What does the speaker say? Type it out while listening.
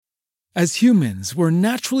As humans, we're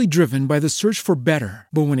naturally driven by the search for better.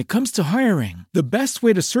 But when it comes to hiring, the best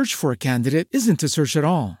way to search for a candidate isn't to search at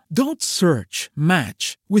all. Don't search,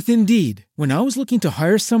 match with Indeed. When I was looking to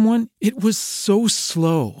hire someone, it was so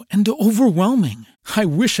slow and overwhelming. I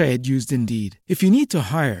wish I had used Indeed. If you need to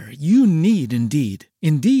hire, you need Indeed.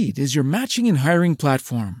 Indeed is your matching and hiring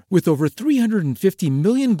platform with over 350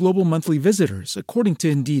 million global monthly visitors, according to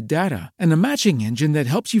Indeed data, and a matching engine that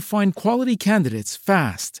helps you find quality candidates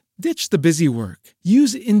fast. Ditch the busy work.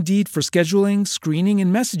 Use Indeed for scheduling, screening,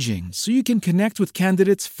 and messaging so you can connect with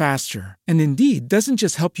candidates faster. And Indeed doesn't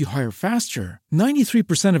just help you hire faster.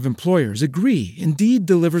 93% of employers agree Indeed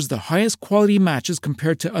delivers the highest quality matches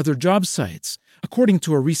compared to other job sites, according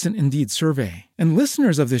to a recent Indeed survey. And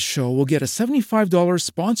listeners of this show will get a $75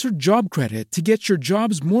 sponsored job credit to get your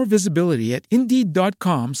jobs more visibility at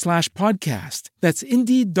Indeed.com/podcast. That's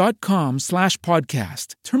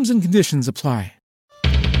Indeed.com/podcast. Terms and conditions apply.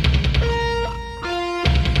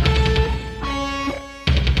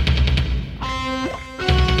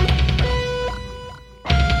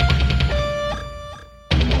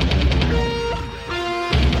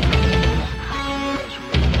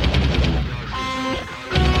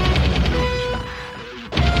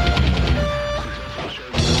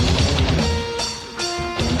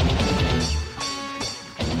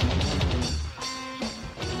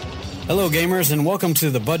 Hello, gamers, and welcome to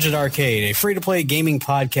The Budget Arcade, a free-to-play gaming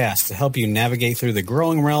podcast to help you navigate through the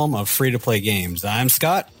growing realm of free-to-play games. I'm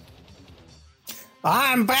Scott.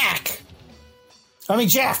 I'm back.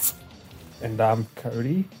 Jeff. And I'm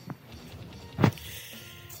Cody.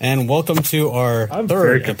 And welcome to our I'm third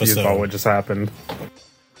very confused episode. about what just happened.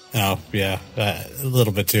 Oh, yeah, a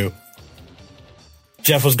little bit too.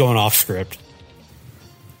 Jeff was going off script.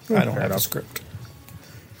 I don't have a script.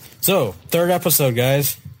 So, third episode,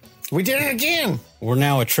 guys. We did it again. We're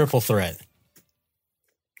now a triple threat.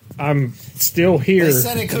 I'm still here. They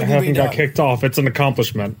said it couldn't I haven't be got done. kicked off. It's an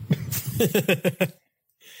accomplishment.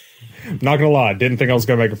 Not gonna lie, didn't think I was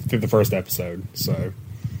gonna make it through the first episode. So,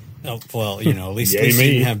 Oh, well, you know, at least, Yay, at least you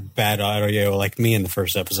me. didn't have bad audio like me in the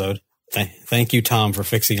first episode. Thank you, Tom, for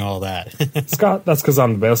fixing all that. Scott, that's because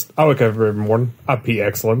I'm the best. I wake up every morning. I pee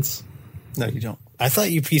excellence. No, you don't. I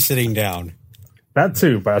thought you pee sitting down. That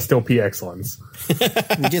too, but I still pee excellence.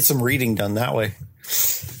 You get some reading done that way.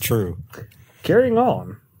 True. Carrying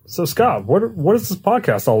on. So, Scott, what is this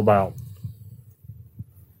podcast all about?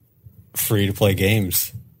 Free-to-play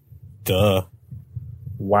games. Duh.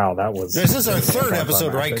 Wow, that was. This is our third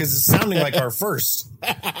episode, right? Because it's sounding like our first.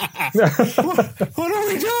 What are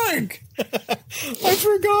we doing? I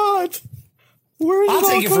forgot. I'll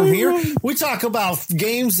take it from here. We talk about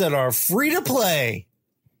games that are free to play.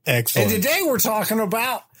 Excellent. And today we're talking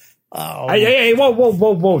about. Hey,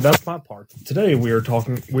 whoa. That's my part. Today we are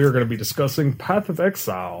going to be discussing Path of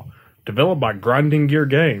Exile, developed by Grinding Gear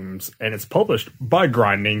Games, and it's published by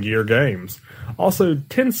Grinding Gear Games. Also,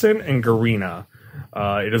 Tencent and Garena.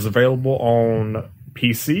 It is available on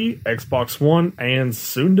PC, Xbox One, and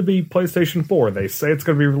soon to be PlayStation 4. They say it's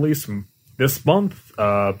going to be released this month,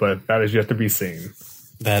 but that is yet to be seen.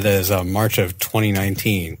 That is March of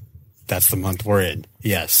 2019. That's the month we're in.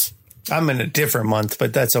 Yes. I'm in a different month,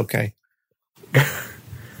 but that's okay.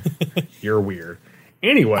 You're weird.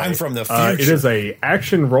 Anyway, I'm from the future. It is a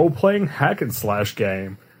action role-playing hack and slash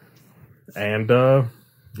game. And, so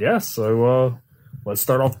let's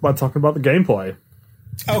start off by talking about the gameplay.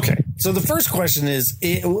 Okay, so the first question is,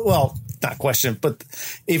 not question, but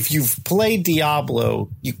if you've played Diablo,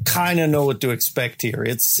 you kind of know what to expect here.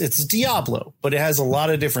 It's Diablo, but it has a lot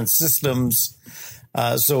of different systems.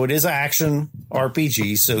 So it is an action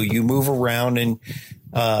RPG, so you move around and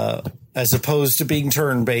as opposed to being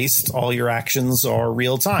turn-based, all your actions are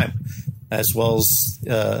real-time, as well as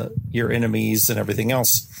your enemies and everything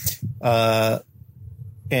else.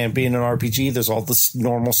 And being an RPG, there's all this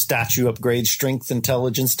normal statue upgrades, strength,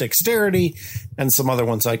 intelligence, dexterity, and some other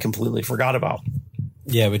ones I completely forgot about.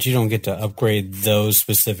 Yeah, but you don't get to upgrade those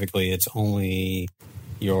specifically. It's only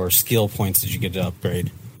your skill points that you get to upgrade.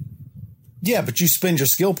 Yeah, but you spend your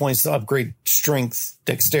skill points to upgrade strength,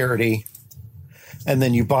 dexterity, and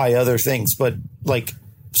then you buy other things. But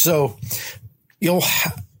so you'll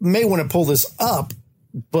may want to pull this up,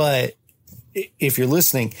 but if you're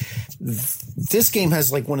listening, this game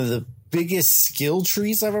has one of the biggest skill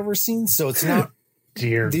trees I've ever seen. So it's not.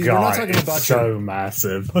 Dear we're God, not talking about it's so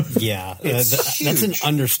massive. Yeah, It's that's an huge.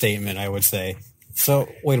 understatement, I would say. So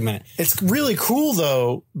wait a minute. It's really cool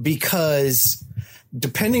though, because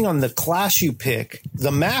depending on the class you pick,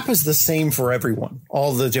 the map is the same for everyone,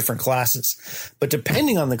 all the different classes. But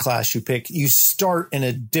depending on the class you pick, you start in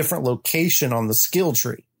a different location on the skill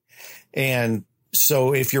tree. And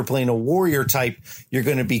So if you're playing a warrior type, you're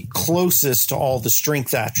going to be closest to all the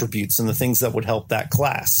strength attributes and the things that would help that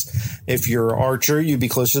class. If you're archer, you'd be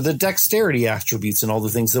closer to the dexterity attributes and all the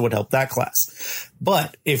things that would help that class.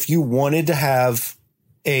 But if you wanted to have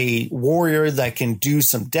a warrior that can do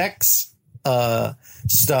some dex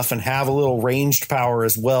stuff and have a little ranged power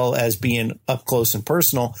as well as being up close and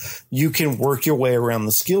personal, you can work your way around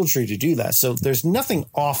the skill tree to do that. So there's nothing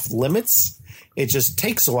off limits. It just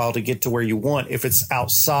takes a while to get to where you want if it's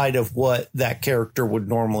outside of what that character would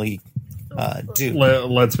normally do.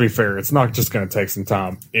 Let's be fair. It's not just going to take some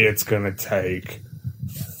time. It's going to take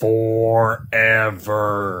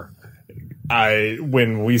forever.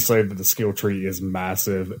 When we say that the skill tree is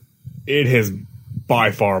massive, it has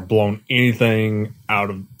by far blown everything out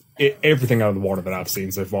of the water that I've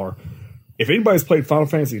seen so far. If anybody's played Final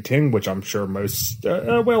Fantasy X, which I'm sure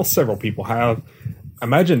several people have,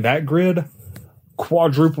 imagine that grid,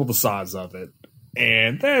 quadruple the size of it,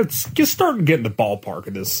 and that's just starting to get in the ballpark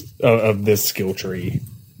of this skill tree.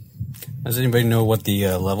 Does anybody know what the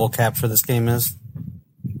level cap for this game is?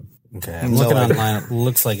 Okay, I'm looking online. It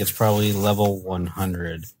looks like it's probably level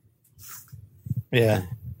 100. Yeah.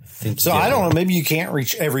 I don't know. Maybe you can't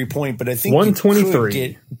reach every point, but I think 123. You could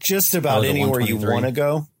get just about anywhere you want to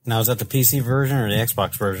go. Now, is that the PC version or the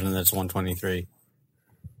Xbox version that's 123?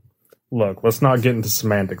 Look, let's not get into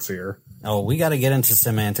semantics here. Oh, we got to get into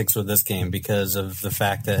semantics with this game because of the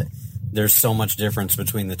fact that there's so much difference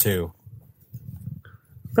between the two.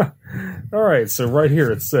 All right, so right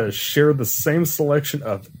here it says share the same selection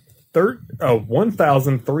of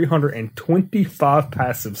 1,325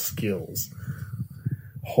 passive skills.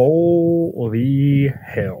 Holy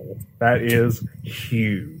hell. That is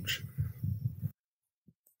huge.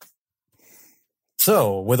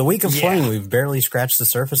 So, with a week of playing, we've barely scratched the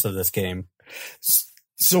surface of this game.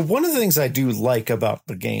 So one of the things I do like about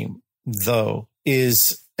the game, though,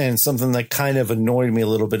 is, and something that kind of annoyed me a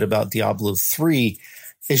little bit about Diablo 3,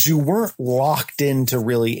 is you weren't locked into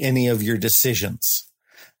really any of your decisions.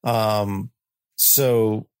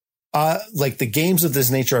 Like the games of this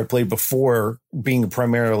nature I played before, being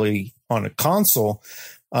primarily on a console,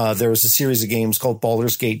 there was a series of games called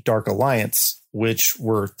Baldur's Gate Dark Alliance, which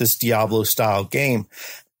were this Diablo style game.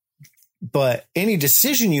 But any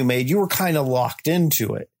decision you made, you were kind of locked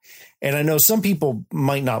into it. And I know some people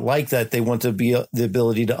might not like that. They want to be the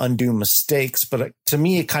ability to undo mistakes. But to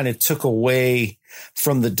me, it kind of took away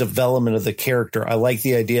from the development of the character. I like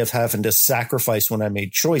the idea of having to sacrifice when I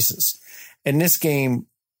made choices. In this game,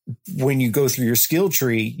 when you go through your skill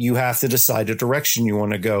tree, you have to decide a direction you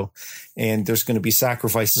want to go. And there's going to be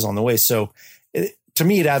sacrifices on the way. So to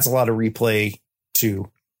me, it adds a lot of replay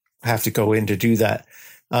to have to go in to do that.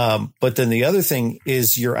 But then the other thing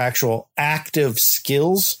is your actual active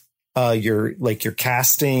skills, your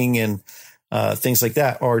casting and things like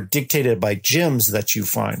that are dictated by gems that you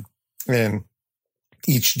find. And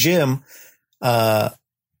each gem,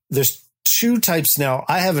 there's two types now.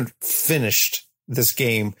 I haven't finished this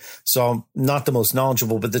game, so I'm not the most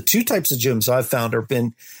knowledgeable, but the two types of gems I've found have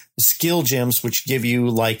been skill gems, which give you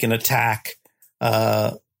like an attack,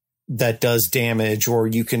 that does damage, or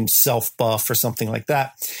you can self buff or something like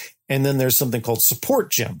that. And then there's something called support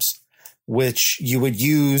gems, which you would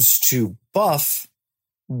use to buff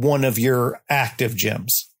one of your active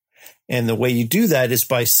gems. And the way you do that is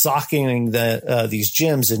by socketing these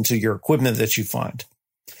gems into your equipment that you find.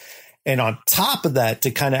 And on top of that,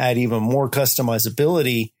 to kind of add even more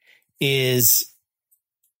customizability, is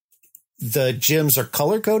the gems are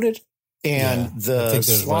color coded, and the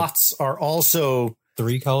slots are also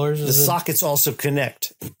 3 colors. The sockets also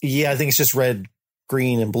connect. Yeah, I think it's just red,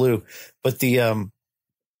 green, and blue. But the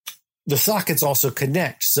sockets also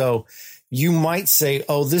connect. So you might say,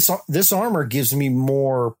 "Oh, this armor gives me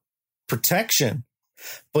more protection,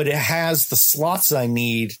 but it has the slots I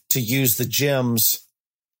need to use the gems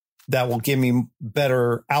that will give me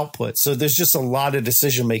better output." So there's just a lot of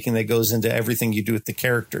decision making that goes into everything you do with the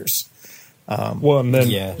characters. And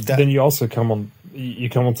then you also come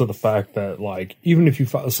onto the fact that, like, even if you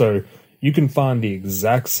can find the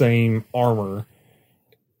exact same armor,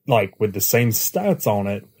 like with the same stats on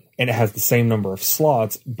it, and it has the same number of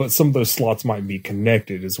slots, but some of those slots might be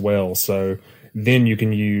connected as well. So then you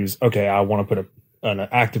can use, okay, I want to put an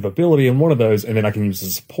active ability in one of those, and then I can use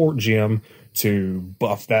a support gem to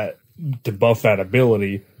buff that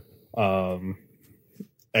ability.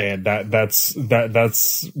 And that's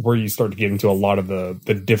where you start to get into a lot of the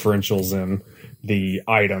differentials in the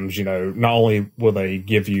items. You know, not only will they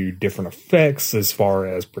give you different effects as far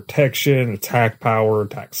as protection, attack power,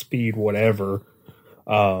 attack speed, whatever,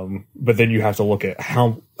 but then you have to look at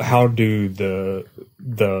how do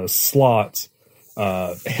the slots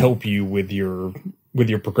help you with your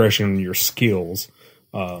progression and your skills.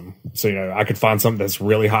 So, you know, I could find something that's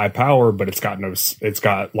really high power, but it's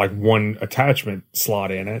got like one attachment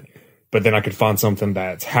slot in it. But then I could find something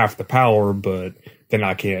that's half the power, but then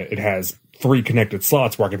it has 3 connected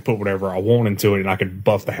slots where I can put whatever I want into it, and I could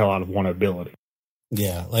buff the hell out of one ability.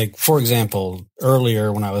 Yeah. Like, for example,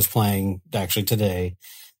 earlier when I was playing, actually today,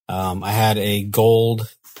 I had a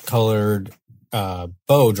gold colored,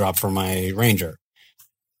 bow drop for my ranger.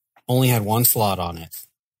 Only had 1 slot on it.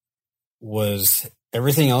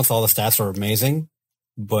 Everything else, all the stats were amazing,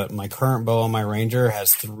 but my current bow on my ranger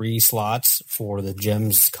has 3 slots for the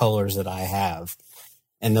gems colors that I have.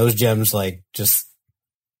 And those gems, like, just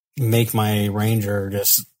make my ranger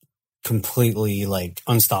just completely, like,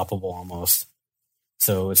 unstoppable almost.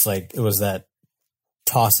 So it's like, it was that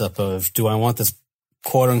toss up of, do I want this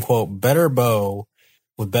quote unquote better bow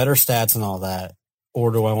with better stats and all that?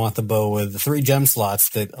 Or do I want the bow with the 3 gem slots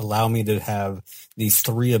that allow me to have these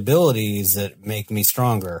 3 abilities that make me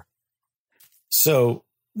stronger? So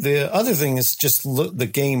the other thing is just look the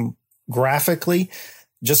game graphically.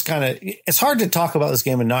 Just kind of, it's hard to talk about this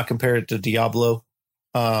game and not compare it to Diablo.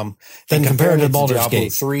 Then compare it to Baldur's Diablo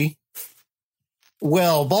Gate 3.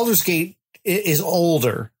 Well, Baldur's Gate is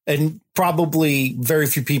older, and probably very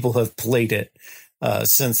few people have played it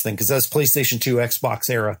since then, because that's PlayStation 2, Xbox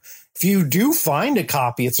era. If you do find a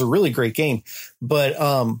copy, it's a really great game. But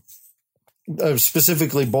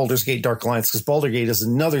specifically Baldur's Gate Dark Alliance, because Baldur's Gate is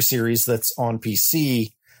another series that's on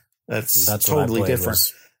PC. That's totally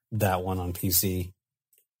different. That one on PC.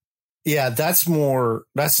 Yeah, that's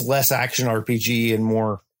less action RPG and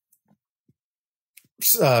more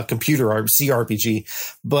computer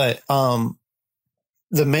CRPG. But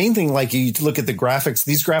the main thing, like, you look at the graphics,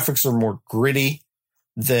 these graphics are more gritty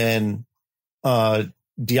than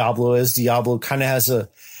Diablo is. Diablo kind of has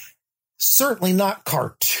certainly not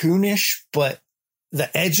cartoonish, but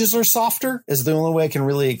the edges are softer, is the only way I can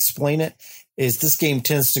really explain it. Is this game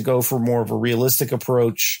tends to go for more of a realistic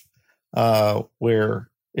approach,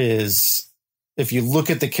 if you look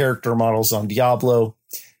at the character models on Diablo,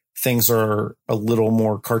 things are a little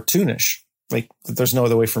more cartoonish. Like, there's no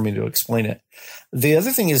other way for me to explain it. The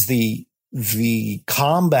other thing is the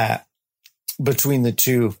combat between the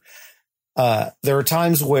two. There are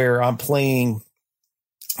times where I'm playing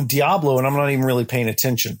Diablo and I'm not even really paying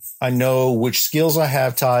attention. I know which skills I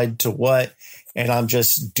have tied to what, and I'm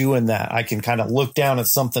just doing that. I can kind of look down at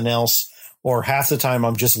something else, or half the time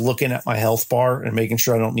I'm just looking at my health bar and making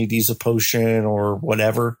sure I don't need to use a potion or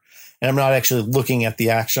whatever. And I'm not actually looking at the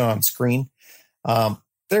action on screen.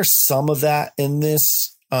 There's some of that in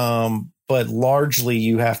this, but largely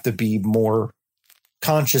you have to be more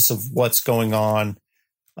conscious of what's going on,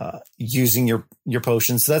 using your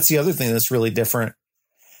potions. So that's the other thing that's really different,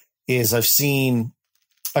 is I've seen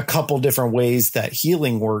a couple different ways that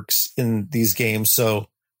healing works in these games. So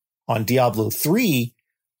on Diablo 3,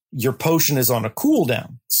 your potion is on a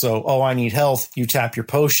cooldown. So, I need health. You tap your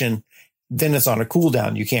potion, then it's on a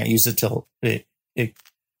cooldown. You can't use it till it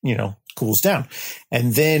cools down.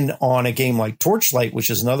 And then on a game like Torchlight, which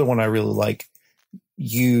is another one I really like,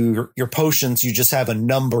 your potions, you just have a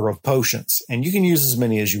number of potions, and you can use as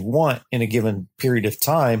many as you want in a given period of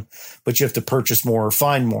time, but you have to purchase more or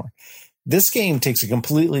find more. This game takes a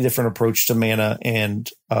completely different approach to mana and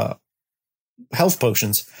health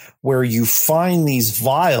potions, where you find these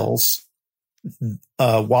vials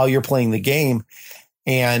while you're playing the game.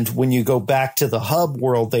 And when you go back to the hub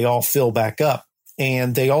world, they all fill back up,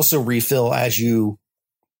 and they also refill as you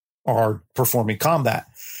are performing combat.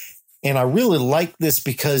 And I really like this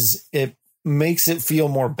because it makes it feel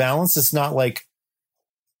more balanced. It's not like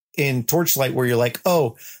in Torchlight where you're like,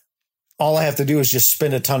 all I have to do is just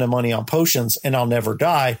spend a ton of money on potions and I'll never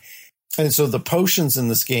die. And so the potions in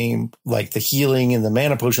this game, like the healing and the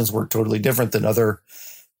mana potions, work totally different than other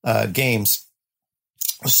games.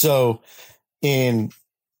 So in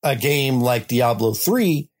a game like Diablo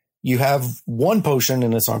 3, you have one potion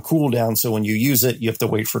and it's on cooldown. So when you use it, you have to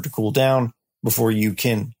wait for it to cool down before you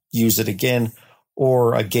can use it again.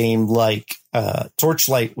 Or a game like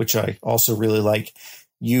Torchlight, which I also really like,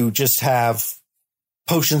 you just have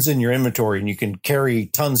potions in your inventory and you can carry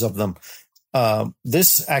tons of them.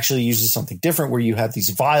 This actually uses something different, where you have these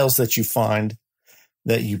vials that you find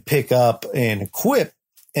that you pick up and equip.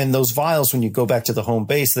 And those vials, when you go back to the home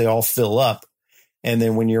base, they all fill up. And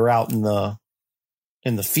then when you're out in the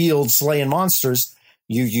field slaying monsters,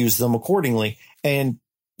 you use them accordingly. And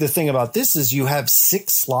the thing about this is you have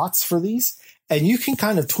 6 slots for these, and you can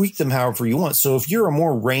kind of tweak them however you want. So if you're a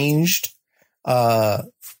more ranged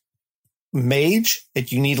mage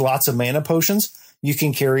and you need lots of mana potions, you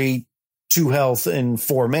can carry 2 health and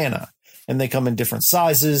 4 mana, and they come in different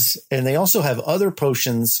sizes. And they also have other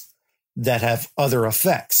potions that have other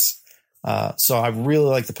effects. So I really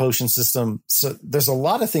like the potion system. So there's a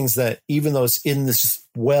lot of things that, even though it's in this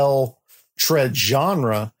well-tread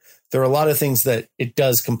genre, there are a lot of things that it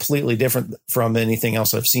does completely different from anything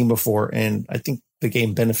else I've seen before. And I think the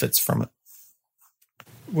game benefits from it.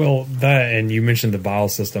 Well, that, and you mentioned the vial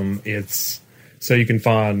system. It's so you can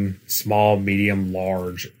find small, medium,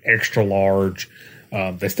 large, extra large.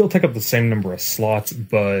 They still take up the same number of slots,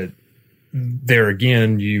 but there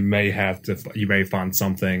again, you may find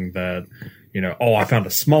something that, I found a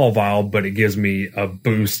small vial, but it gives me a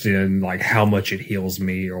boost in like how much it heals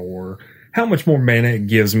me, or how much more mana it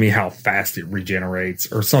gives me, how fast it regenerates,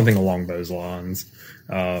 or something along those lines.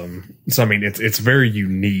 So I mean, it's very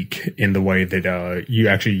unique in the way that you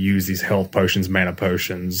actually use these health potions, mana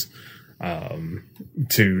potions,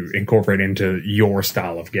 to incorporate into your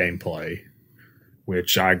style of gameplay,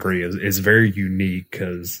 which I agree is very unique,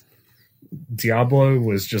 because Diablo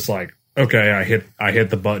was just like, okay, I hit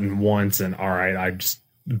the button once, and all right, I just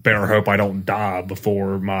better hope I don't die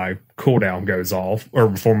before my cooldown goes off, or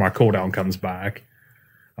before my cooldown comes back.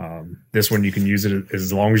 This one, you can use it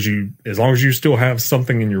as long as you still have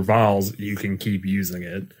something in your vials, you can keep using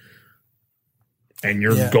it, and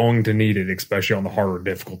you're going to need it, especially on the harder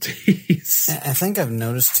difficulties. I think I've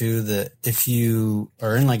noticed too that if you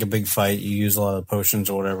are in like a big fight, you use a lot of potions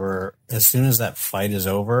or whatever. As soon as that fight is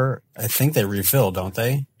over, I think they refill, don't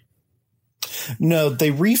they? No,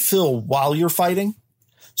 they refill while you're fighting.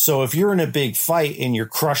 So if you're in a big fight and you're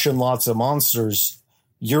crushing lots of monsters,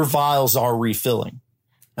 your vials are refilling.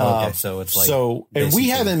 Okay, so it's like and we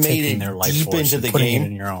haven't made it deep into the game. It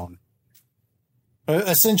in your own.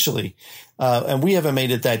 Essentially. And we haven't made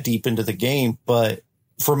it that deep into the game, but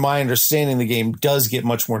from my understanding, the game does get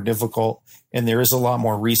much more difficult, and there is a lot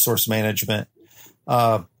more resource management.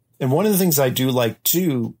 And one of the things I do like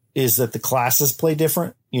too is that the classes play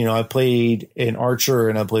different. I played an archer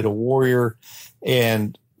and I played a warrior,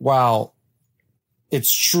 and while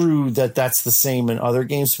it's true that that's the same in other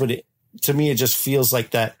games, but to me, it just feels like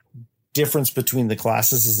that difference between the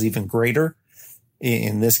classes is even greater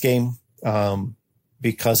in this game,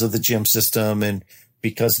 because of the gem system and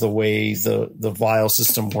because the way the vial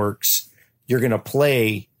system works. You're going to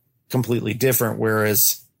play completely different.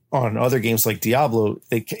 Whereas on other games like Diablo,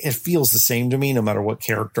 it feels the same to me no matter what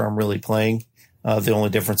character I'm really playing. The only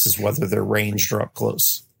difference is whether they're ranged or up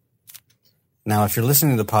close. Now, if you're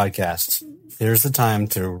listening to the podcast, here's the time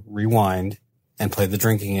to rewind and play the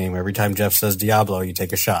drinking game. Every time Jeff says Diablo, you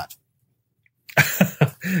take a shot.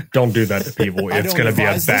 Don't do that to people. It's going to be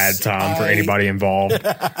a bad time for anybody involved.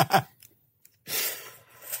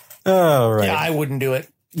 Oh, right. Yeah, I wouldn't do it.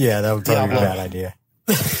 Yeah, that would probably be a bad idea.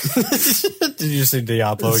 Did you say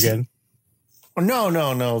Diablo again? No.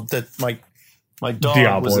 That my dog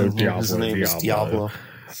his name was Diablo.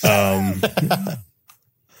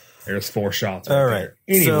 There's 4 shots. All right.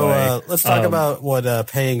 Anyway, so let's talk about what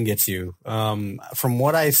paying gets you. From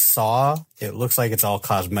what I saw, it looks like it's all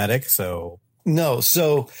cosmetic. So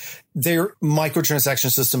their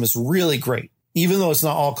microtransaction system is really great, even though it's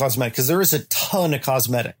not all cosmetic, because there is a ton of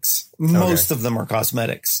cosmetics. Most of them are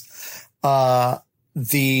cosmetics.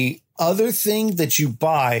 The other thing that you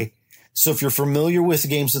buy, so if you're familiar with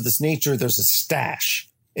games of this nature, there's a stash.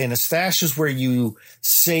 And a stash is where you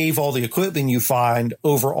save all the equipment you find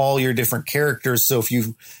over all your different characters. So if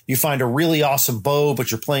you find a really awesome bow,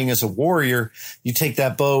 but you're playing as a warrior, you take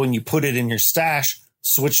that bow and you put it in your stash,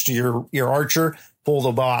 switch to your archer, pull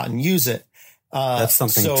the bow out and use it. That's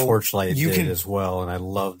something Torchlight did as well, and I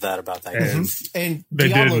love that about that game. And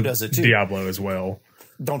Diablo does it too. Diablo as well.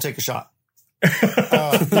 Don't take a shot.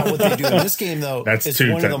 Now what they do in this game, though, is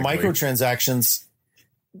one of the microtransactions.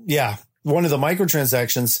 Yeah. One of the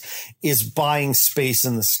microtransactions is buying space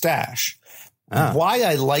in the stash. Why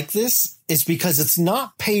I like this is because it's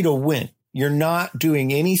not pay to win. You're not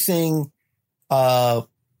doing anything.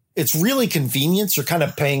 It's really convenience. You're kind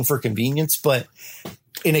of paying for convenience, but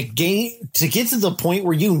in a game, to get to the point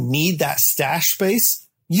where you need that stash space,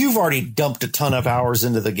 you've already dumped a ton of hours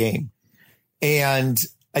into the game. And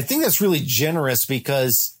I think that's really generous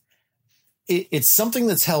because it's something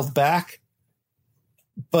that's held back,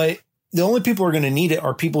 but the only people who are going to need it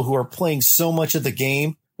are people who are playing so much of the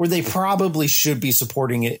game where they probably should be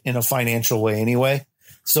supporting it in a financial way anyway.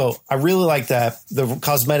 So I really like that. The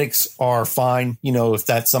cosmetics are fine, if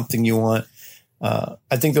that's something you want.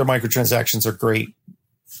 I think their microtransactions are great,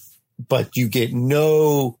 but you get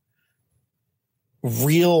no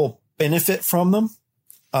real benefit from them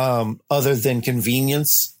other than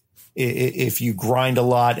convenience. If you grind a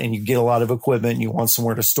lot and you get a lot of equipment and you want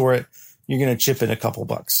somewhere to store it, you're going to chip in a couple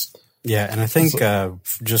bucks. Yeah, and I think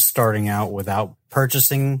just starting out without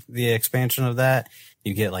purchasing the expansion of that,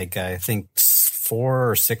 you get like I think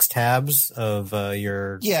 4 or 6 tabs of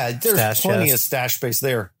your there's plenty of stash space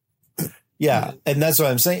there. Yeah, and that's what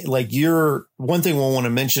I'm saying. Like one thing we'll want to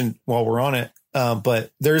mention while we're on it,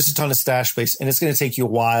 but there's a ton of stash space, and it's going to take you a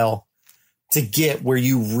while to get where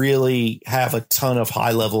you really have a ton of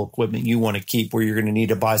high level equipment you want to keep, where you're going to need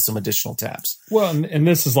to buy some additional tabs. Well, and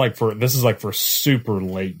this is like for super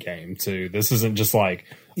late game too. This isn't just like,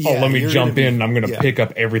 let me jump in and I'm going to pick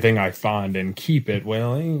up everything I find and keep it.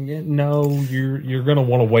 Well, no, you're going to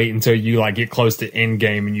want to wait until you like get close to end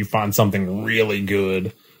game and you find something really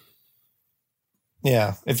good.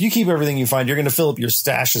 Yeah, if you keep everything you find, you're going to fill up your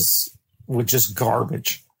stashes with just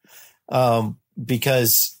garbage,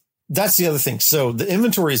 because that's the other thing. So the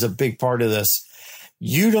inventory is a big part of this.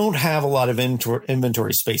 You don't have a lot of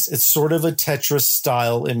inventory space. It's sort of a Tetris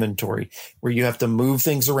style inventory where you have to move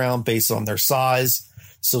things around based on their size.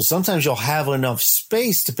 So sometimes you'll have enough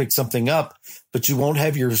space to pick something up, but you won't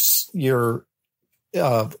have your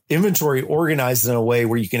inventory organized in a way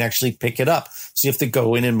where you can actually pick it up. So you have to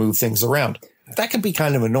go in and move things around. That can be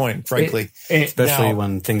kind of annoying, frankly. Especially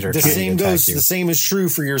when things are the same is true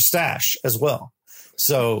for your stash as well.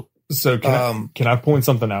 So can I point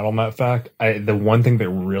something out on that fact? The one thing that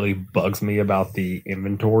really bugs me about the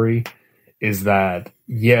inventory is that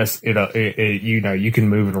yes, you can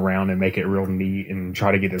move it around and make it real neat and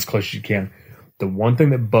try to get as close as you can. The one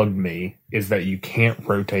thing that bugged me is that you can't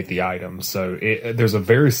rotate the items. So there's a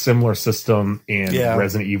very similar system in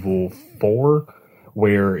Resident Evil 4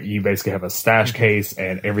 where you basically have a stash case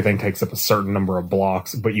and everything takes up a certain number of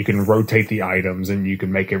blocks, but you can rotate the items and you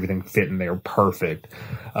can make everything fit in there perfect.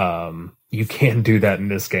 You can't do that in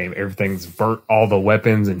this game. Everything's all the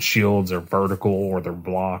weapons and shields are vertical or they're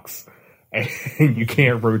blocks, and you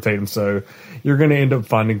can't rotate them. So you're going to end up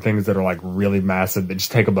finding things that are like really massive that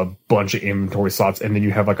just take up a bunch of inventory slots, and then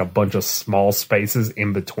you have like a bunch of small spaces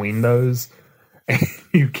in between those.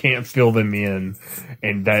 You can't fill them in,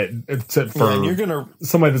 and that for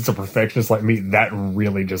somebody that's a perfectionist like me, that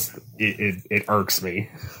really just it irks me.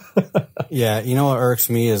 Yeah, you know what irks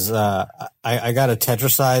me is I got a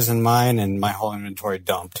Tetris size in mine, and my whole inventory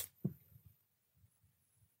dumped.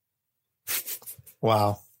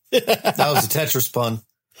 Wow, that was a Tetris pun.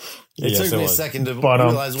 It took me a second to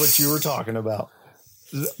realize what you were talking about.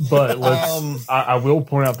 But I will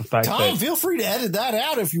point out the fact Tom, feel free to edit that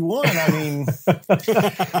out if you want. I mean,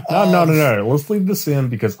 no. Let's leave this in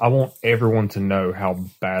because I want everyone to know how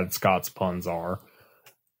bad Scott's puns are.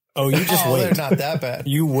 Oh, you just wait. They're not that bad.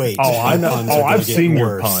 You wait. Oh, I know. Oh, I've seen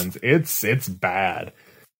your puns. It's bad.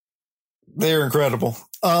 They're incredible.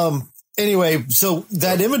 Anyway, so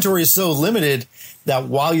that inventory is so limited that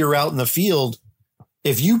while you're out in the field,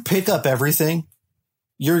 if you pick up everything,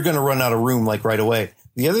 you're going to run out of room like right away.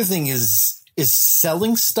 The other thing is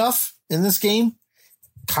selling stuff in this game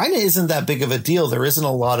kind of isn't that big of a deal. There isn't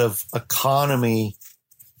a lot of economy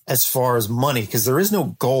as far as money because there is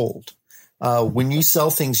no gold. When you sell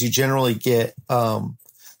things, you generally get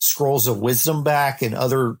scrolls of wisdom back and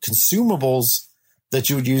other consumables that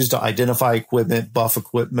you would use to identify equipment, buff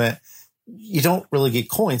equipment. You don't really get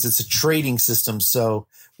coins. It's a trading system. So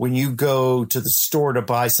when you go to the store to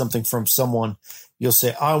buy something from someone, you'll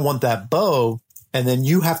say, I want that bow. And then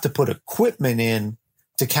you have to put equipment in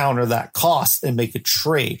to counter that cost and make a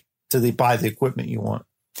trade to buy the equipment you want,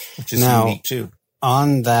 which is unique too.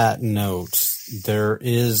 On that note, there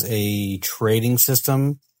is a trading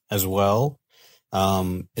system as well.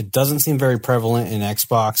 It doesn't seem very prevalent in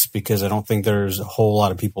Xbox because I don't think there's a whole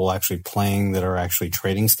lot of people actually playing that are actually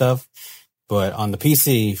trading stuff. But on the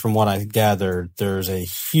PC, from what I gathered, there's a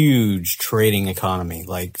huge trading economy.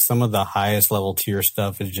 Like some of the highest level tier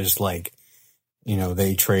stuff is just like,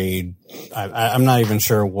 they trade. I'm not even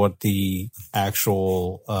sure what the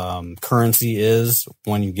actual currency is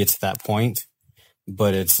when you get to that point.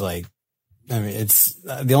 But it's like, it's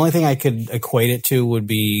the only thing I could equate it to would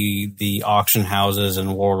be the auction houses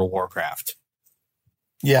in World of Warcraft.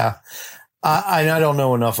 Yeah. I don't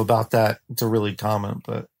know enough about that to really comment,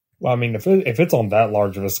 but. Well, I mean, if it's on that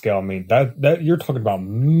large of a scale, I mean, that you're talking about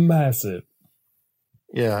massive.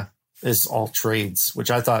 Yeah. It's all trades, which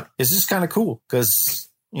I thought is just kind of cool because,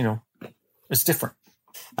 it's different.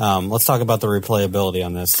 Let's talk about the replayability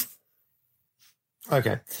on this.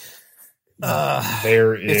 Okay.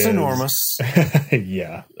 It's enormous.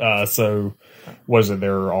 Yeah. So was it,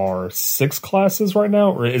 there are 6 classes right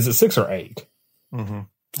now, or is it 6 or 8? Mm-hmm.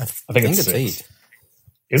 I think it's 8.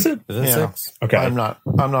 Is it? Is it 6? Okay. I'm not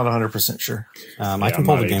 100% sure. I can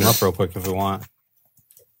pull the game up real quick if we want.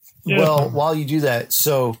 Yeah. Well, while you do that,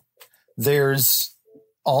 so there's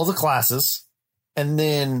all the classes, and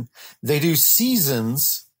then they do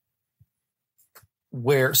seasons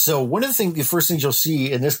where, so one of the first things you'll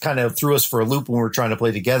see, and this kind of threw us for a loop when we were trying to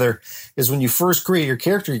play together, is when you first create your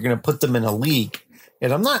character, you're going to put them in a league.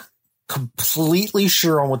 And I'm not completely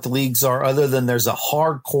sure on what the leagues are, other than there's a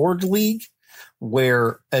hardcore league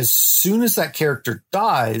where as soon as that character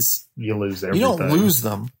dies, you lose everything. You don't lose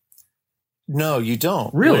them. No, you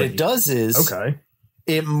don't. Really? What it does is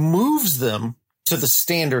it moves them to the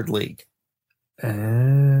standard league.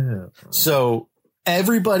 So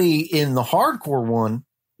everybody in the hardcore one,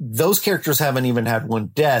 those characters haven't even had one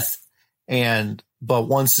death. But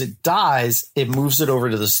once it dies, it moves it over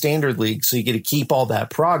to the standard league. So you get to keep all that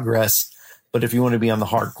progress. But if you want to be on the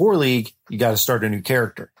hardcore league, you got to start a new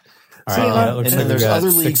character. All right, and then there's other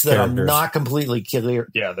leagues that I'm not completely clear.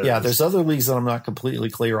 Yeah, there's other leagues that I'm not completely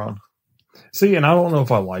clear on. See, and I don't know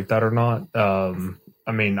if I like that or not.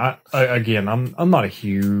 I mean, I'm not a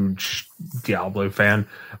huge Diablo fan,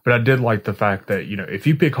 but I did like the fact that, if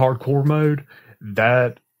you pick hardcore mode,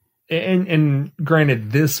 that, and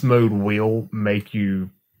granted, this mode will make you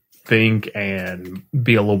think and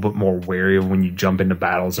be a little bit more wary of when you jump into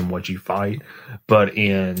battles and what you fight. But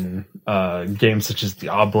in games such as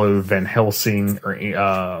Diablo, Van Helsing, or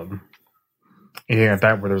anything like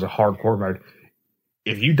that, where there's a hardcore mode,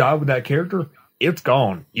 if you die with that character, it's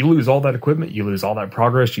gone. You lose all that equipment, you lose all that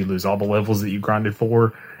progress, you lose all the levels that you grinded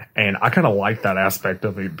for. And I kind of like that aspect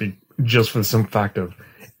of it, just for the simple fact of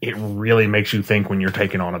it really makes you think when you're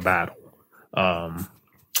taking on a battle.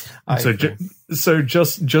 So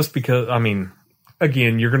just because, I mean,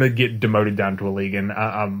 again, you're going to get demoted down to a league, and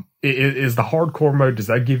is the hardcore mode, does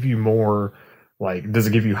that give you more, does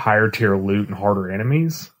it give you higher tier loot and harder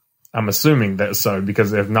enemies? I'm assuming that so,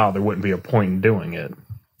 because if not, there wouldn't be a point in doing it.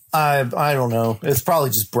 I don't know. It's probably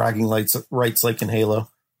just bragging rights like in Halo.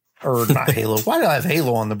 Or not Halo. Why do I have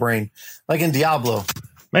Halo on the brain? Like in Diablo.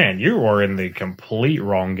 Man, you are in the complete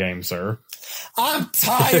wrong game, sir. I'm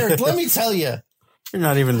tired. Let me tell you. You're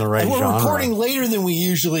not even the right genre. We're recording later than we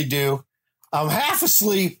usually do. I'm half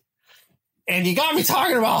asleep. And you got me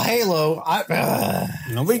talking about Halo.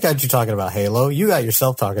 Nobody got you talking about Halo. You got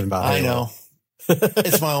yourself talking about Halo. I know.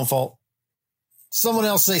 It's my own fault. Someone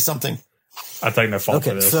else say something. I take no fault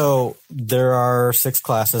for this. So there are 6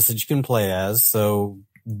 classes that you can play as. So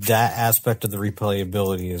that aspect of the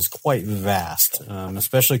replayability is quite vast,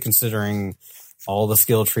 especially considering all the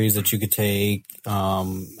skill trees that you could take.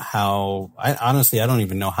 Honestly, I don't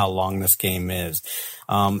even know how long this game is.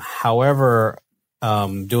 However,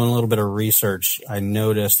 doing a little bit of research, I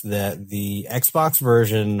noticed that the Xbox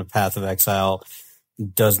version of Path of Exile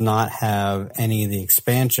does not have any of the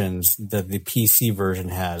expansions that the PC version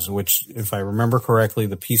has, which, if I remember correctly,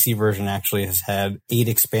 the PC version actually has had 8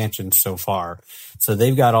 expansions so far. So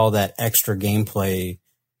they've got all that extra gameplay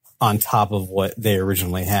on top of what they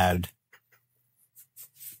originally had.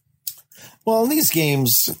 Well, these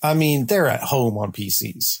games, I mean, they're at home on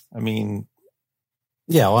PCs. I mean...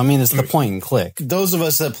 Yeah, well, I mean, it's the point and click. Those of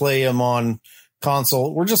us that play them on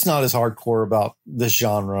console, we're just not as hardcore about this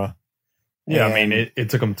genre. Yeah, I mean, it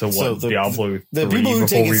took them to Diablo 3 the people who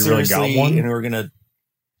take it seriously got one? And are gonna.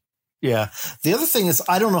 Yeah, the other thing is,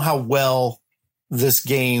 I don't know how well this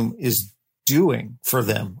game is doing for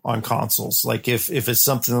them on consoles. Like if it's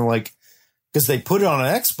something like, because they put it on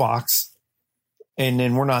an Xbox, and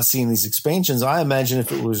then we're not seeing these expansions. I imagine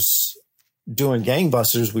if it was doing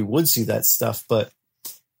gangbusters, we would see that stuff, but.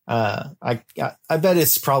 I bet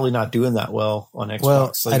it's probably not doing that well on Xbox.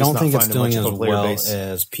 Well, so I don't think it's doing as well base.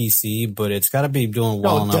 as PC, but it's got to be doing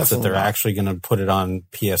well enough that they're actually going to put it on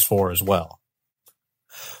PS4 as well.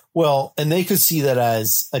 Well, and they could see that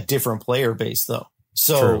as a different player base, though.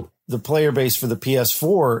 So True. The player base for the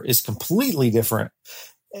PS4 is completely different.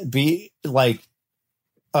 PS4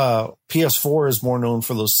 is more known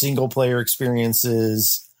for those single player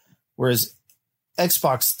experiences, whereas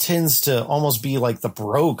Xbox tends to almost be like the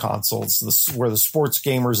bro consoles, where the sports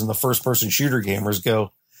gamers and the first-person shooter gamers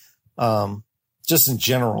go, just in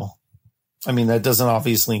general. I mean, that doesn't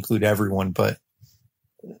obviously include everyone, but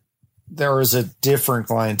there is a different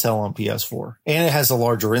clientele on PS4. And it has a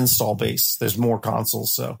larger install base. There's more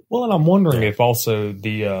consoles, so. Well, and I'm wondering if also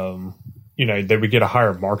the... they would get a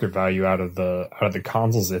higher market value out of the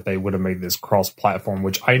consoles if they would have made this cross-platform,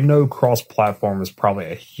 which I know cross-platform is probably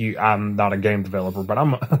a huge... I'm not a game developer, but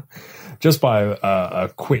I'm just by a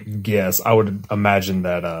quick guess, I would imagine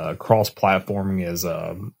that cross-platforming is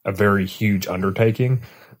a very huge undertaking.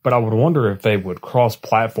 But I would wonder if they would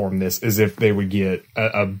cross-platform this as if they would get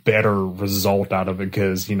a better result out of it,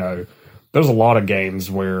 because, there's a lot of games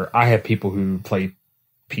where I have people who play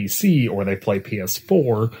PC or they play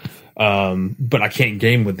PS4, but I can't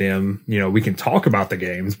game with them. You know, we can talk about the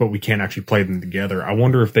games, but we can't actually play them together. I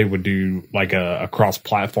wonder if they would do like a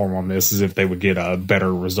cross-platform on this, as if they would get a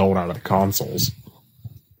better result out of the consoles.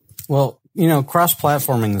 Well, you know,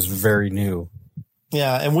 cross-platforming is very new.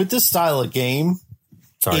 Yeah, and with this style of game,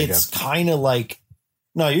 it's kind of like,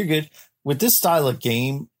 no, you're good. With this style of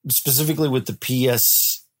game, specifically with the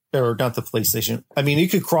PS, or not the PlayStation, I mean, you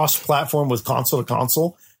could cross-platform with console to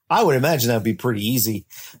console. I would imagine that'd be pretty easy.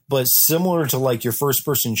 But similar to like your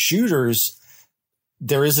first-person shooters,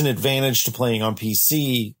 there is an advantage to playing on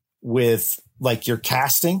PC with like your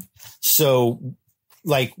casting. So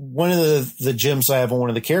like one of the gems I have on one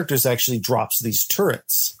of the characters actually drops these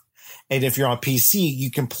turrets. And if you're on PC,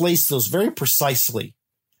 you can place those very precisely.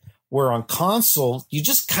 Where on console, you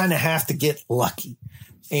just kind of have to get lucky.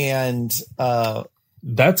 And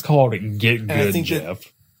that's called Get Good, Jeff.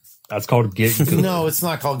 That's called Get Good. No, it's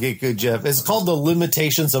not called Get Good, Jeff. It's called the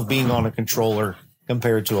limitations of being on a controller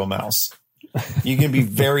compared to a mouse. You can be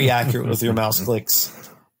very accurate with your mouse clicks.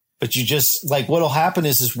 But you just, like, what'll happen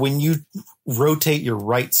is when you rotate your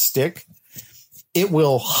right stick, it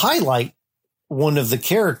will highlight one of the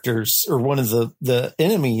characters or one of the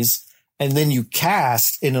enemies, and then you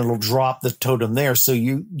cast and it'll drop the totem there. So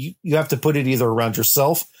you have to put it either around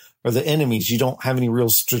yourself or the enemies. You don't have any real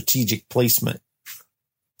strategic placement.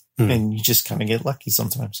 And you just kind of get lucky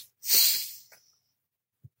sometimes.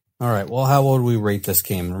 All right. Well, how would we rate this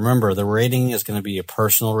game? Remember, the rating is going to be a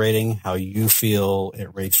personal rating, how you feel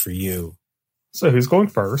it rates for you. So who's going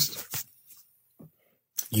first?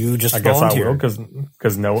 You just I guess I will,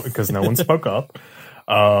 because no one spoke up.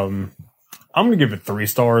 I'm going to give it 3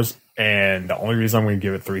 stars, and the only reason I'm going to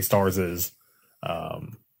give it 3 stars is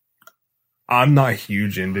I'm not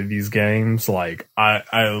huge into these games. Like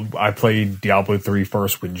I played Diablo 3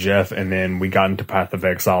 first with Jeff, and then we got into Path of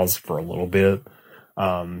Exiles for a little bit.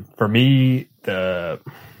 For me,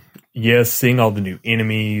 seeing all the new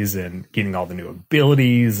enemies and getting all the new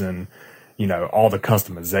abilities and, you know, all the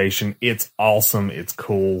customization, it's awesome. It's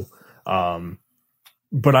cool.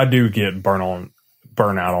 But I do get burn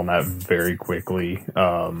out on that very quickly.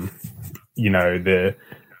 You know, the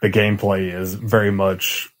gameplay is very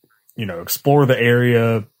much, you know, explore the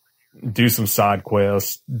area, do some side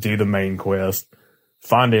quests, do the main quest,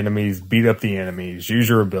 find enemies, beat up the enemies, use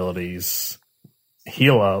your abilities,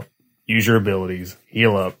 heal up, use your abilities,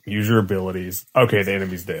 heal up, use your abilities. Okay, the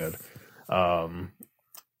enemy's dead.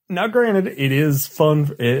 Now, granted, it is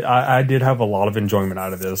fun. I did have a lot of enjoyment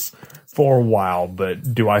out of this for a while,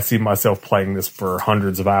 but do I see myself playing this for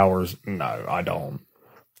hundreds of hours? No, I don't.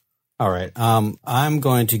 All right. I'm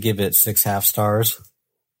going to give it 6.5 stars.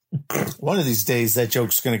 One of these days, that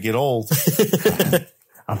joke's going to get old.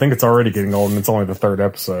 I think it's already getting old, and it's only the 3rd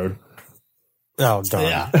episode. Oh, darn.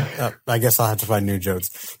 Yeah. I guess I'll have to find new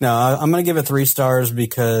jokes. No, I'm going to give it 3 stars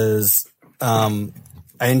because I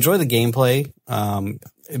enjoy the gameplay,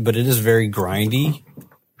 but it is very grindy.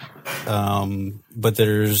 But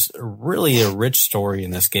there's really a rich story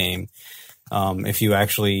in this game. If you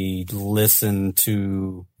actually listen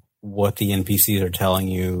to what the NPCs are telling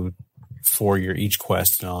you for your each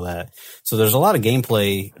quest and all that. So there's a lot of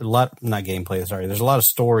gameplay, there's a lot of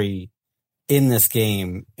story in this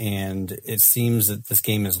game, and it seems that this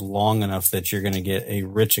game is long enough that you're going to get a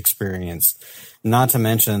rich experience. Not to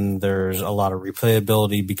mention there's a lot of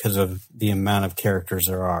replayability because of the amount of characters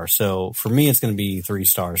there are. So for me, it's going to be 3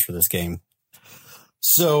 stars for this game.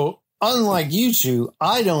 So unlike you two,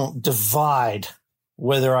 I don't divide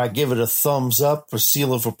whether I give it a thumbs up or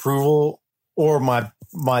seal of approval or my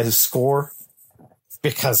score,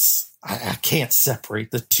 because I can't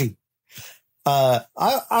separate the two. I'm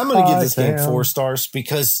going to give this game 4 stars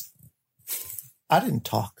because I didn't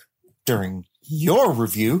talk during your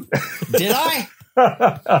review, did I?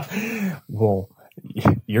 Well,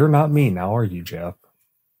 you're not me now, are you, Jeff?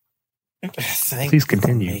 Please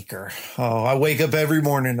continue. Maker. Oh, I wake up every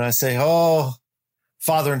morning and I say, "Oh,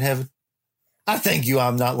 Father in heaven, I thank you.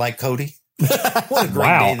 I'm not like Cody." What a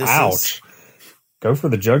great day this is. Go for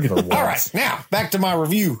the jugular ones. All right, now back to my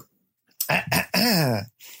review. I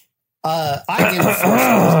gave it 4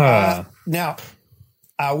 stars. Now,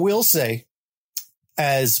 I will say,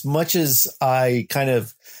 as much as I kind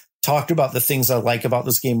of talked about the things I like about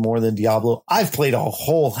this game more than Diablo, I've played a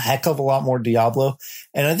whole heck of a lot more Diablo.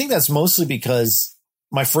 And I think that's mostly because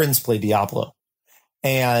my friends play Diablo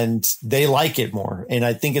and they like it more. And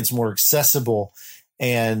I think it's more accessible,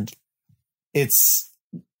 and it's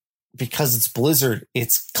because it's Blizzard.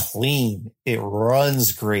 It's clean. It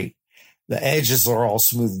runs great. The edges are all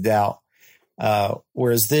smoothed out.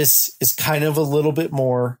 Whereas this is kind of a little bit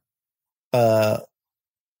more,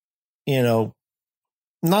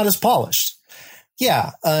 not as polished.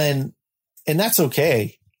 Yeah. And that's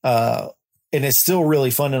okay. And it's still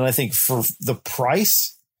really fun. And I think for the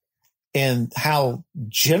price and how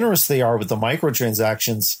generous they are with the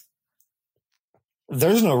microtransactions,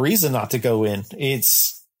 there's no reason not to go in.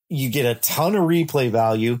 You get a ton of replay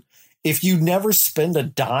value. If you never spend a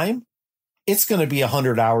dime, it's going to be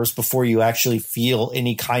 100 hours before you actually feel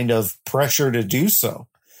any kind of pressure to do so.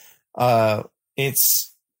 I'm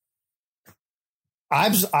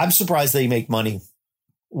surprised they make money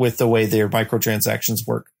with the way their microtransactions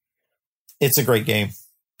work. It's a great game.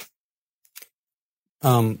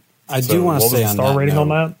 I do want to say on star rating note, on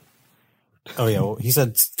that. Oh yeah, well, he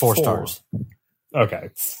said 4 stars. Okay,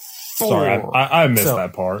 4. sorry, I missed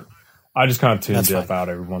that part. I just kind of tune Jeff fine. out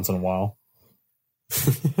every once in a while.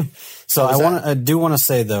 So I do want to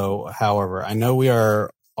say though, however, I know we are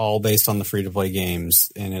all based on the free to play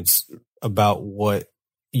games, and it's about what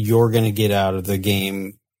you're going to get out of the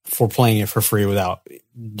game for playing it for free without,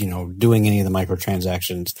 doing any of the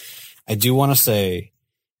microtransactions. I do want to say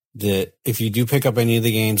that if you do pick up any of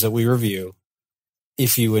the games that we review,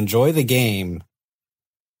 if you enjoy the game,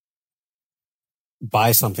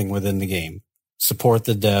 buy something within the game. Support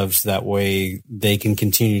the devs. That way they can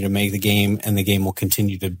continue to make the game and the game will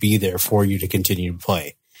continue to be there for you to continue to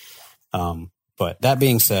play. But that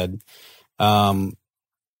being said, I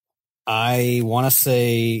want to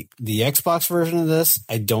say the Xbox version of this,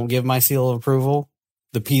 I don't give my seal of approval.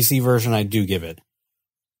 The PC version, I do give it.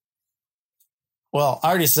 Well, I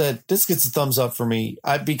already said this gets a thumbs up for me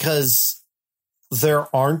because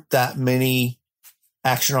there aren't that many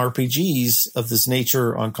action RPGs of this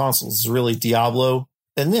nature on consoles. It's really Diablo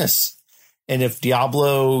and this. And if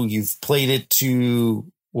Diablo, you've played it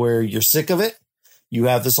to where you're sick of it, you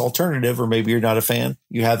have this alternative, or maybe you're not a fan,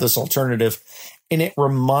 you have this alternative. And it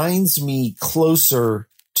reminds me closer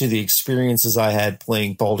to the experiences I had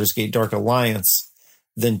playing Baldur's Gate Dark Alliance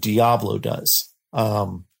than Diablo does.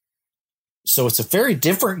 So it's a very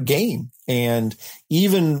different game. And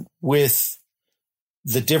even with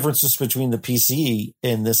the differences between the PC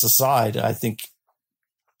and this aside, I think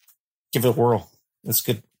give it a whirl. It's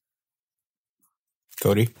good.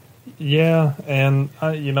 Cody? Yeah, and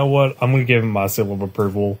you know what? I'm going to give him my seal of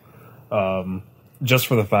approval just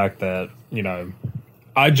for the fact that,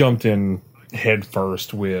 I jumped in head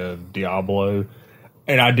first with Diablo,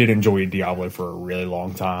 and I did enjoy Diablo for a really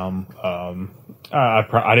long time.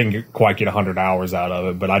 I didn't quite get 100 hours out of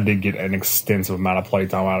it, but I did get an extensive amount of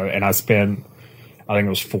playtime out of it, and I spent, I think it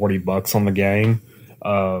was $40 on the game.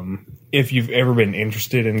 If you've ever been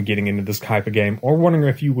interested in getting into this type of game, or wondering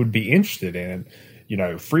if you would be interested in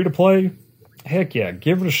it, free to play, heck yeah,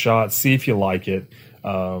 give it a shot, see if you like it.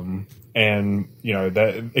 And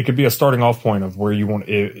that it could be a starting off point of where you want,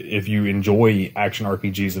 if you enjoy action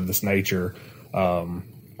RPGs of this nature.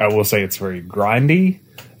 I will say it's very grindy.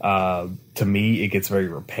 To me, it gets very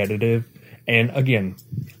repetitive. And again,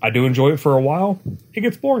 I do enjoy it for a while. It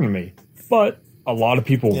gets boring to me, but a lot of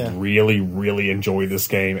people really, really enjoy this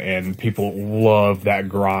game, and people love that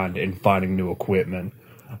grind and finding new equipment.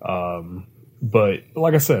 But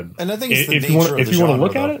like I said, and I think it's if you want to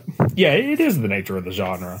look at it, yeah, it is the nature of the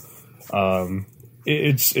genre.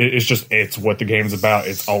 It's what the game's about.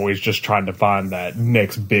 It's always just trying to find that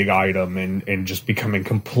next big item and just becoming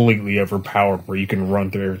completely overpowered where you can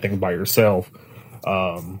run through everything by yourself.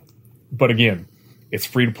 But again, it's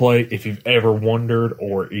free to play. If you've ever wondered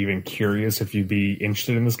or even curious if you'd be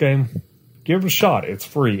interested in this game, give it a shot. It's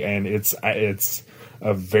free, and it's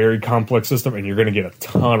a very complex system, and you're going to get a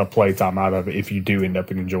ton of playtime out of it if you do end up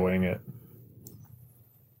enjoying it.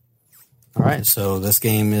 All right, so this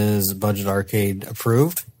game is Budget Arcade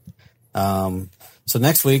approved. So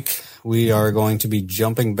next week, we are going to be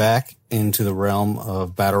jumping back into the realm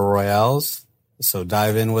of Battle Royales. So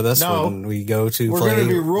dive in with us when we go to play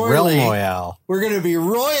Realm Royale. We're going to be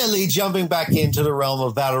royally jumping back into the realm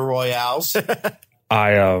of Battle Royales. You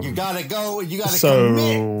got to go. You got to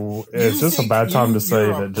commit. Is this a bad time to say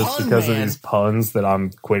that just because of these puns that I'm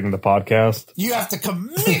quitting the podcast? You have to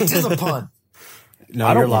commit to the pun. No,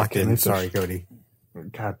 you're locked in. Sorry, Cody.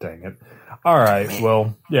 God dang it. All right.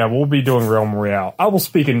 Well, yeah, we'll be doing Realm Royale. I will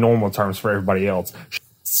speak in normal terms for everybody else.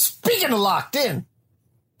 Speaking of locked in,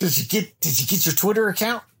 did you get your Twitter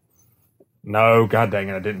account? No, god dang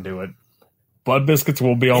it, I didn't do it. Blood Biscuits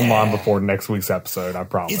will be online before next week's episode, I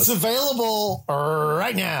promise. It's available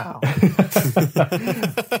right now.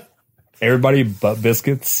 Everybody, Butt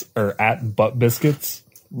Biscuits, or at Butt Biscuits.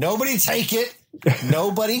 Nobody take it.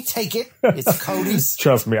 Nobody take it. It's Cody's.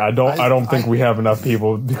 Trust me, I don't think we have enough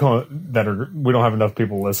people we don't have enough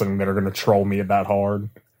people listening that are going to troll me that hard.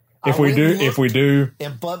 If we do,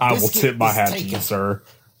 and Butt I will Biscuit tip my is hat to taken. you, sir.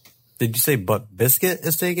 Did you say Butt Biscuit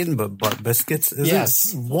is taken, but Butt Biscuits isn't?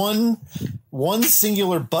 Yes, one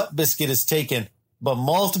singular Butt Biscuit is taken, but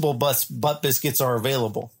multiple butt biscuits are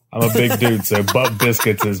available. I'm a big dude, so butt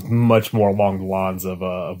biscuits is much more along the lines of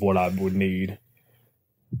what I would need.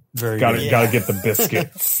 Very Gotta good. get the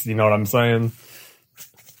biscuits. You know what I'm saying?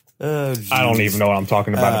 Oh, I don't even know what I'm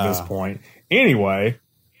talking about at this point. Anyway,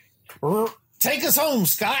 Take us home,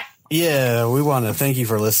 Scott. Yeah, we want to thank you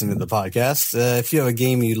for listening to the podcast. If you have a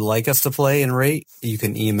game you'd like us to play and rate, you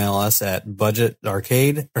can email us at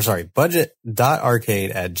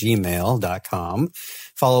budget.arcade@gmail.com.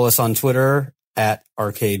 Follow us on Twitter at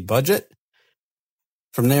arcadebudget.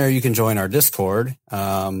 From there, you can join our Discord.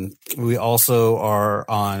 We also are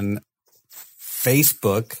on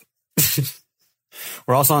Facebook.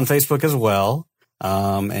 We're also on Facebook as well.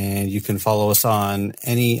 And you can follow us on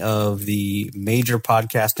any of the major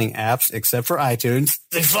podcasting apps except for iTunes.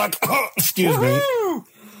 They suck. Excuse me.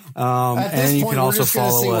 And you can also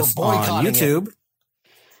follow us on YouTube.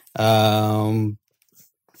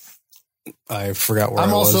 I forgot where I'm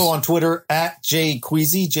I was. also on Twitter at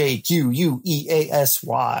jqueasy,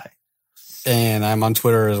 JQUEASY. And I'm on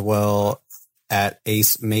Twitter as well at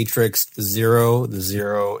Ace Matrix 0. The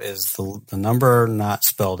 0 is the number not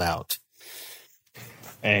spelled out.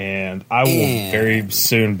 and I will very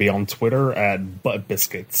soon be on Twitter at Butt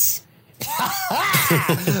Biscuits. You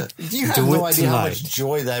have no idea how much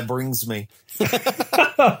joy that brings me.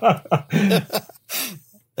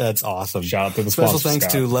 That's awesome. Shout out to the special sponsor, thanks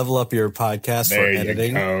Scott. to Level Up Your Podcast There for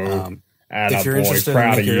editing. If you're interested in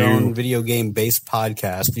making your own video game based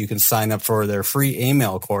podcast, you can sign up for their free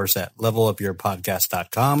email course at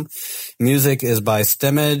levelupyourpodcast.com. Music is by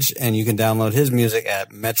Stemage, and you can download his music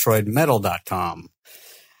at metroidmetal.com.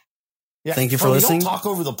 Yeah, thank you for listening. Don't talk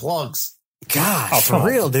over the plugs. Gosh, for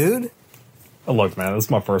real, dude. Oh, look, man, this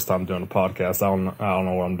is my first time doing a podcast. I don't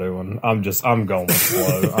know what I'm doing. I'm going with the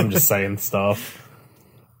flow. I'm just saying stuff.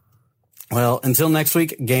 Well, until next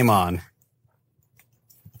week, game on.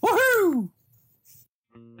 Woohoo!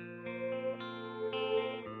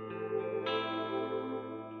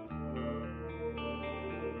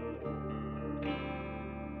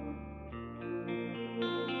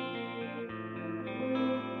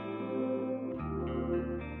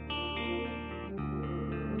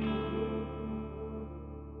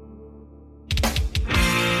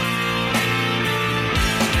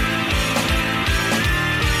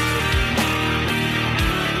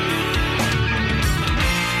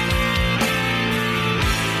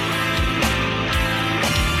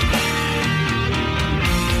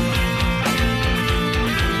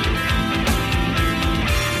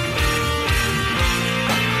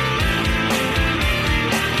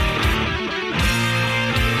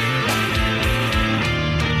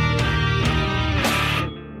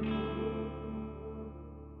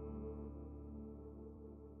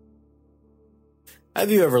 Have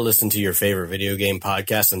you ever listened to your favorite video game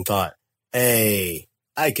podcast and thought, hey,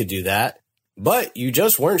 I could do that, but you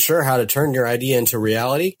just weren't sure how to turn your idea into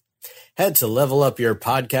reality? Head to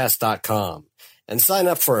levelupyourpodcast.com and sign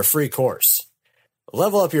up for a free course.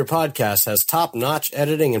 Level Up Your Podcast has top-notch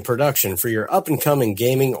editing and production for your up-and-coming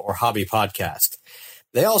gaming or hobby podcast.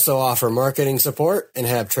 They also offer marketing support and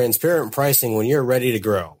have transparent pricing when you're ready to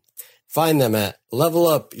grow. Find them at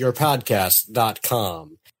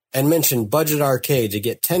levelupyourpodcast.com. and mention Budget Arcade to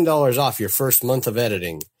get $10 off your first month of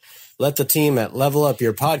editing. Let the team at Level Up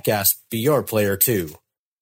Your Podcast be your player too.